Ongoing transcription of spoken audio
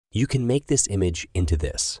You can make this image into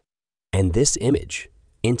this, and this image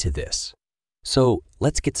into this. So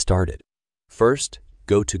let's get started. First,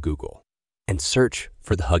 go to Google and search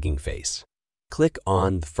for the hugging face. Click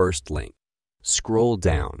on the first link, scroll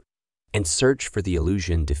down, and search for the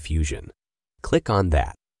illusion diffusion. Click on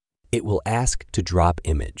that. It will ask to drop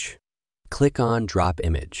image. Click on Drop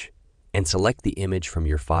Image and select the image from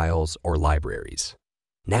your files or libraries.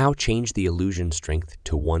 Now change the illusion strength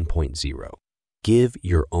to 1.0. Give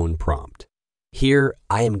your own prompt. Here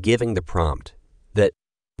I am giving the prompt that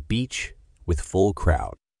beach with full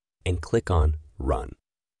crowd and click on Run.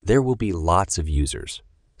 There will be lots of users,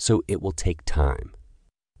 so it will take time.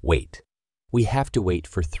 Wait. We have to wait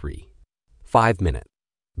for 5 minutes.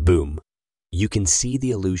 Boom. You can see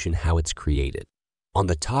the illusion how it's created. On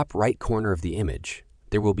the top right corner of the image,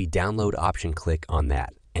 there will be download option. Click on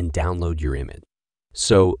that and download your image.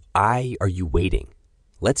 So are you waiting?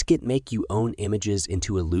 Let's make you own images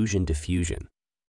into illusion diffusion.